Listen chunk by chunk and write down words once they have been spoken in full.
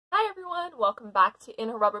everyone, welcome back to In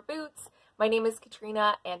Her Rubber Boots. My name is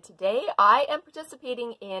Katrina and today I am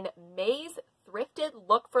participating in May's Thrifted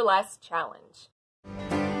Look for Less challenge.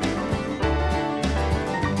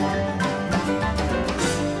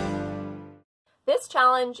 This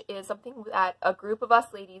challenge is something that a group of us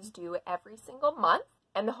ladies do every single month,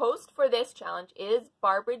 and the host for this challenge is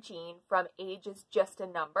Barbara Jean from Age is Just a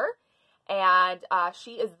Number, and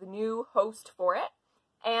she is the new host for it.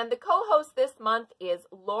 And the co-host this month is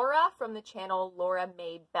Laura from the channel Laura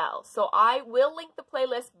May Bell. So I will link the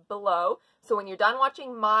playlist below. So when you're done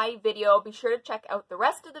watching my video, be sure to check out the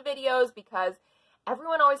rest of the videos because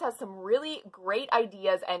everyone always has some really great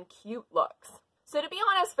ideas and cute looks. So to be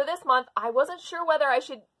honest, for this month, I wasn't sure whether I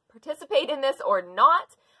should participate in this or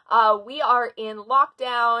not. We are in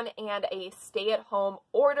lockdown and a stay-at-home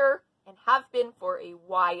order and have been for a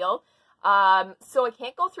while. So I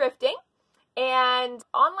can't go thrifting. And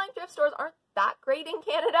online thrift stores aren't that great in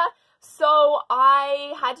Canada, so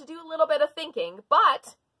I had to do a little bit of thinking.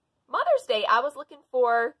 But Mother's Day, I was looking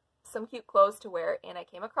for some cute clothes to wear, and I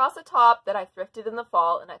came across a top that I thrifted in the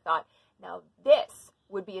fall, and I thought, now this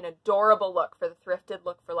would be an adorable look for the Thrifted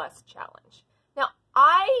Look for Less challenge. Now,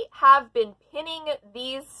 I have been pinning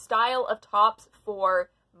these style of tops for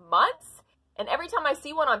months, and every time I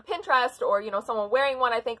see one on Pinterest or, you know, someone wearing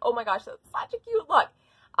one, I think, oh my gosh, that's such a cute look.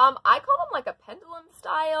 I call them like a pendulum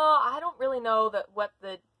style. I don't really know what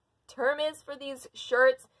the term is for these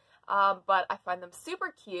shirts, but I find them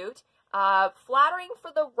super cute. Flattering for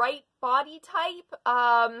the right body type.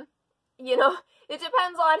 You know, it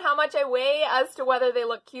depends on how much I weigh as to whether they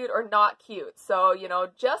look cute or not cute. So, you know,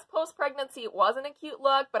 just post-pregnancy, it wasn't a cute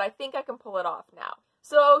look, but I think I can pull it off now.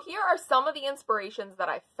 So here are some of the inspirations that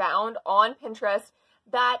I found on Pinterest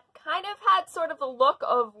that kind of had sort of the look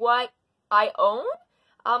of what I own.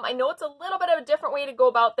 I know it's a little bit of a different way to go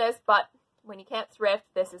about this, but when you can't thrift,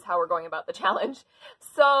 this is how we're going about the challenge.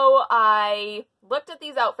 So I looked at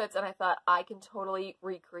these outfits and I thought I can totally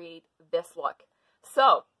recreate this look.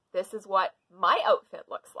 So this is what my outfit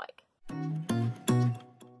looks like.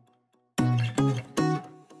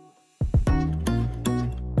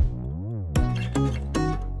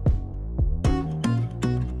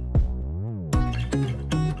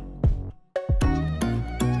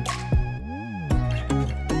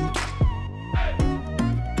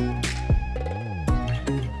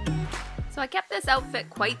 So I kept this outfit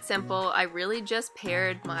quite simple. I really just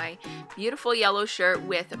paired my beautiful yellow shirt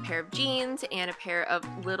with a pair of jeans and a pair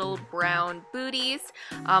of little brown booties.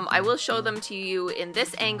 I will show them to you in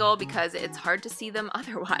this angle because it's hard to see them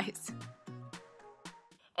otherwise.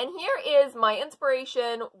 And here is my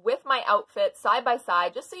inspiration with my outfit side by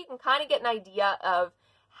side, just so you can kind of get an idea of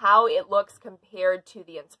how it looks compared to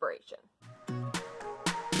the inspiration.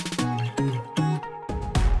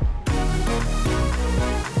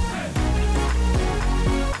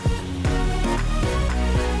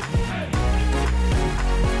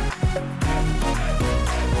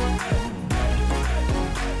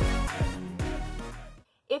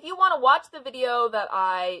 If you want to watch the video that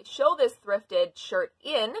I show this thrifted shirt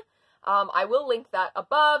in, I will link that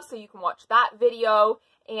above so you can watch that video.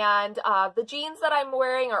 And the jeans that I'm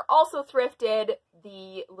wearing are also thrifted.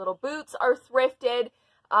 The little boots are thrifted.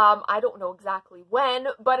 I don't know exactly when,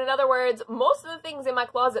 but in other words, most of the things in my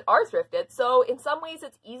closet are thrifted. So in some ways,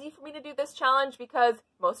 it's easy for me to do this challenge because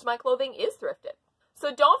most of my clothing is thrifted.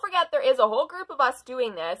 So don't forget there is a whole group of us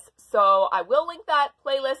doing this, so I will link that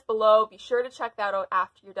playlist below. Be sure to check that out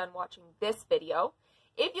after you're done watching this video.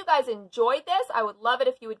 If you guys enjoyed this, I would love it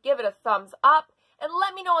if you would give it a thumbs up and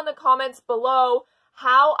let me know in the comments below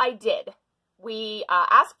how I did. We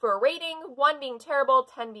asked for a rating, 1 being terrible,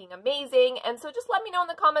 10 being amazing, and so just let me know in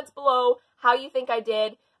the comments below how you think I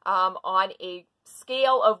did on a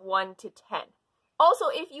scale of 1 to 10. Also,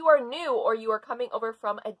 if you are new or you are coming over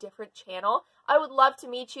from a different channel, I would love to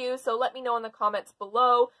meet you. So let me know in the comments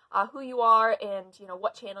below who you are and, you know,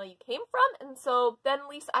 what channel you came from. And so then at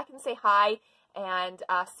least I can say hi and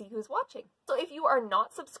see who's watching. So if you are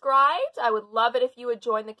not subscribed, I would love it if you would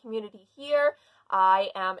join the community here.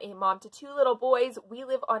 I am a mom to 2 little boys. We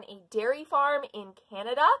live on a dairy farm in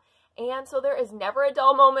Canada. And so there is never a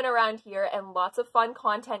dull moment around here and lots of fun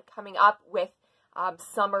content coming up with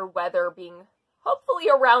summer weather being hopefully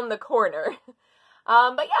around the corner.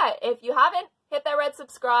 But yeah, if you haven't, hit that red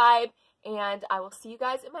subscribe, and I will see you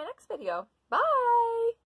guys in my next video. Bye!